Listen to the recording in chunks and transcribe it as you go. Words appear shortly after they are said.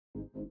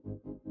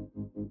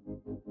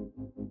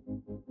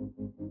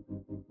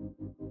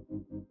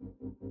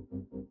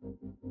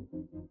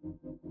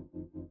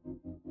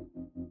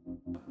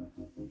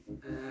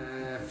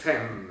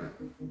5,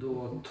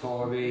 då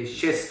tar vi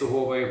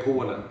Częstochowa i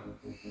Polen.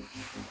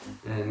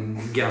 En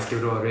ganska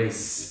bra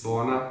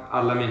racebana.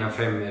 Alla mina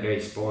 5 är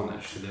racebanor,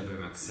 så det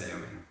behöver jag inte säga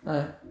mer.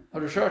 Nej.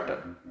 Har du kört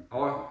den?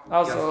 Ja.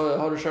 Alltså,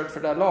 har du kört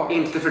för det här laget?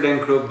 Inte för den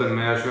klubben,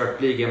 men jag har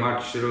kört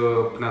ligamatcher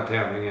och öppna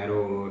tävlingar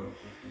och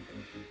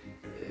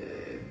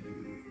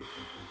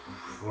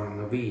var det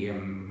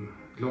någon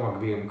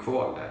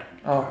lag-VM-kval där.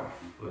 Ja.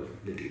 Och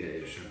lite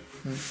grejer, så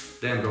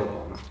det är en bra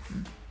bana.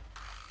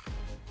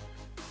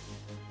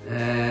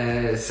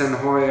 Sen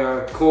har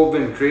jag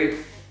Coventry,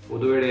 och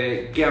då är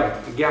det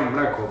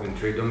gamla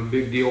Coventry. De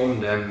byggde ju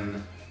om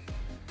den,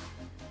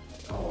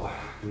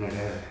 när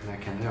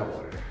kan det ha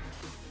varit?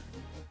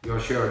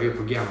 Jag körde ju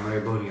på gamla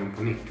i början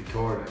på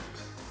 90-talet.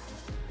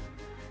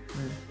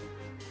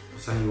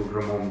 Och sen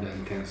gjorde de om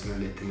den till en sån här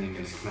liten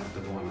engelsk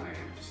knattabana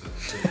igen. Så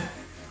att,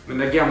 men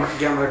den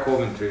gamla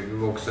Coventry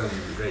var också en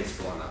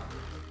racebana.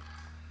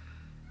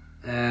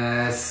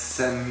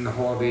 Sen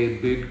har vi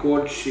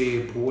Bydgoszcz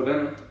i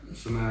Polen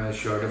som jag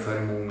körde för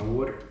i många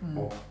år.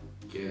 Och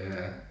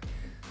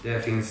där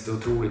finns det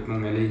otroligt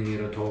många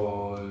linjer att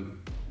ta,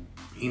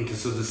 inte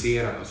så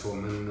doserad och så,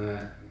 men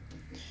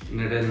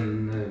när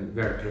den är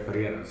väl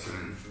preparerad så är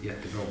den en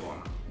jättebra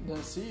bana.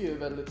 Den ser ju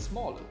väldigt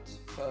smal ut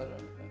för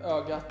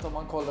ögat om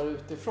man kollar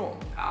utifrån.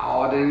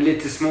 Ja, den är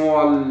lite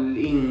smal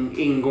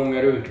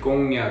ingångar och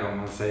utgångar om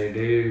man säger.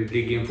 Det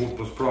ligger en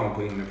fotbollsplan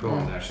på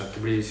innerplan där, så att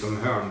det blir som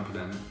hörn på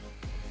den.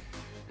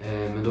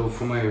 Men då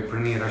får man ju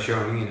planera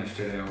körningen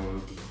efter det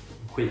och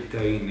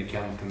skita i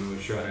innerkanten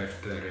och köra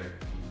efter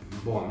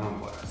banan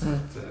bara. Så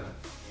att,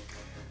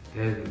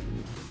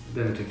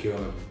 den tycker jag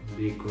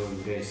gick och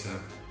racea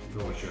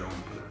bra att köra om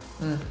på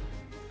den.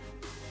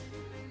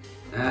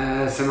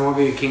 Sen har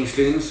vi Kings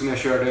Lynn som jag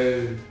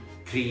körde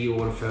 3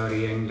 år för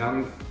i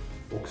England.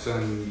 Också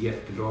en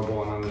jättebra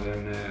bana.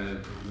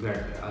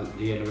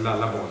 Det gäller väl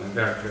alla banor,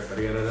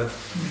 välpreparerade.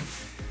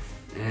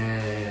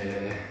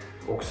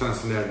 Också en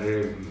sån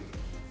där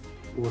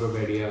går att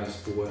välja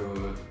spår och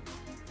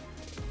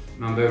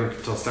man behöver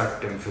inte ta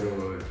starten för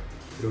att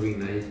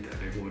vinna hit där.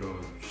 Det går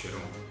att köra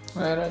om.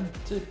 Är det en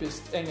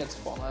typiskt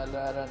engelsk bana eller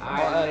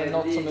är det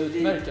något som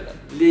utmärker den?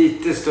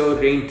 Lite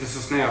större, inte så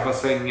snäva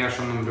svängar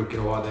som de brukar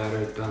ha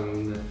där,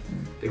 utan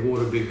det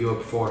går att bygga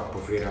upp fart på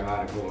flera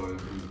varv och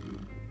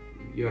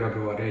göra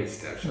bra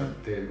race där, så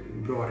att det är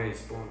en bra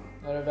racebana.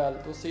 Är det väl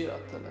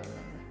doserat eller?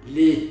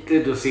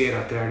 Lite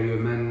doserat är det ju,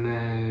 men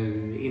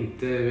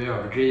inte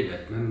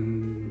överdrivet,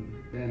 men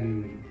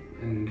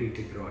en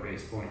riktigt bra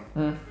racebana.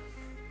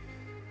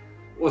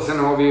 Och sen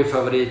har vi ju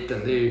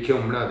favoriten, det är ju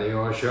Kumla, det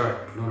jag har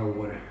kört några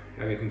år.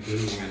 Jag vet inte hur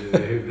många du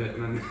är i huvudet,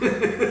 men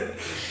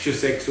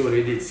 26 år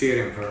i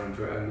elitserien för dem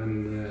tror jag.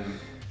 Men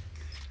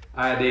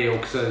det är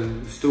också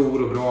en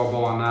stor och bra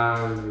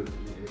bana.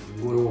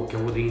 Går att åka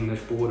både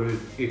innerspår och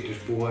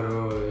ytterspår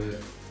och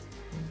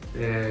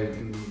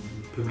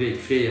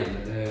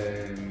publikfriande.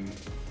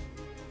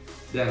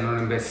 Det är en av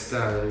den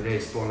bästa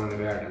racebanan i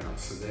världen.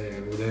 Alltså.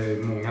 Och det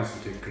är många som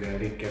tycker det.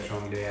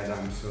 Rickardsson,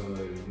 Adams och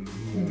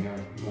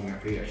många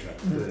fler. Så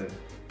att,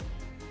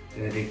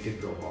 det är en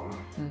riktigt bra bana.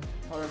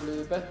 Har den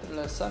blivit bättre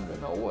eller sämre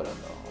med åren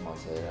då? Om man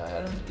säger,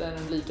 är den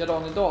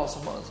likadan idag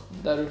som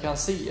där du kan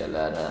se,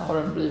 eller har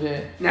den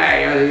blivit?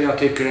 Nej, jag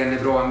tycker den är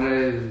bra.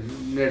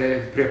 När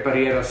det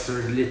prepareras så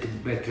är det lite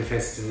bättre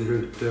fäste där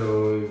ute,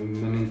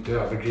 men inte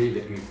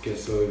överdrivet mycket.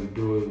 Så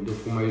då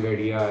får man ju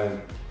välja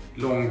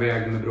lång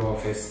väg med bra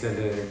fäste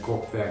eller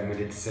kort väg med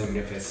lite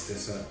sämre fäste.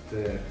 Så att,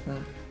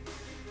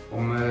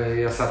 om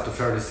jag satt och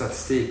följde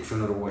statistik för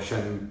några år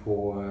sedan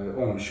på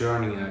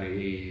omkörningar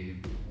i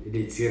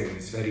elitserien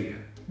i Sverige.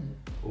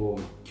 Och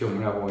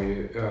Kumla var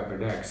ju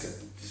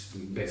överlägset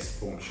bäst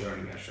på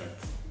omkörningar. Så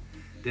att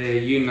det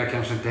gynnar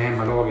kanske inte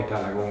hemmalaget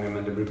alla gånger,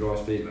 men det blir bra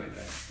speedway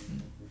där.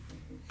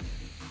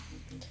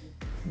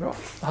 Bra.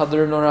 Hade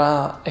du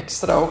några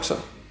extra också?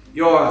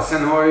 Ja,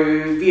 sen har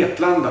ju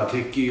Vetlanda,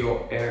 tycker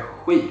jag är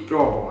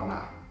skitbra bana.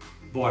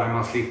 Bara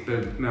man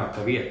slipper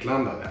möta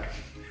Vetlanda där.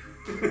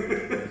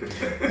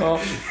 Ja.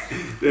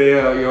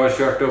 Jag har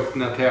kört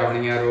öppna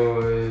tävlingar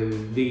och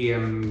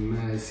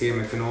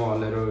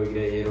VM-semifinaler och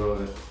grejer och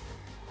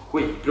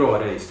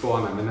skitbra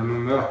racebana, men när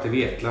man möter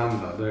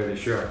Vetlanda då är det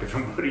kört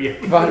ifrån början.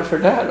 Varför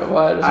det då?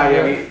 Vad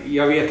är det som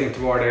jag vet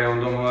inte vad det är, om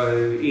de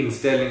har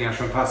inställningar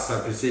som passar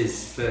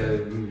precis för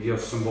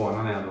just som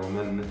banan är då,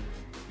 men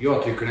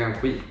jag tycker det är en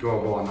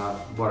skitbra bana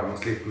bara man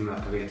slipper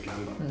möta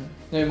Vetlanda.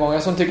 Det är många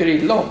som tycker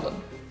illa om den.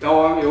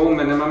 Ja,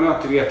 men när man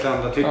möter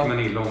Vetlanda tycker man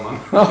illa om man.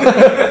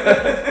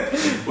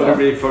 Och det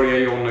blir följa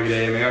John och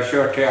grejer. Men jag har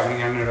kört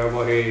tävlingar när det har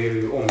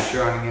varit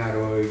omkörningar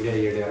och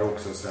grejer där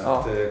också. Så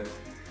att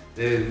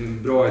det är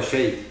en bra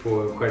shape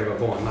på själva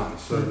banan.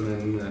 Så,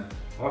 men,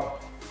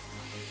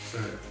 så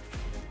är det.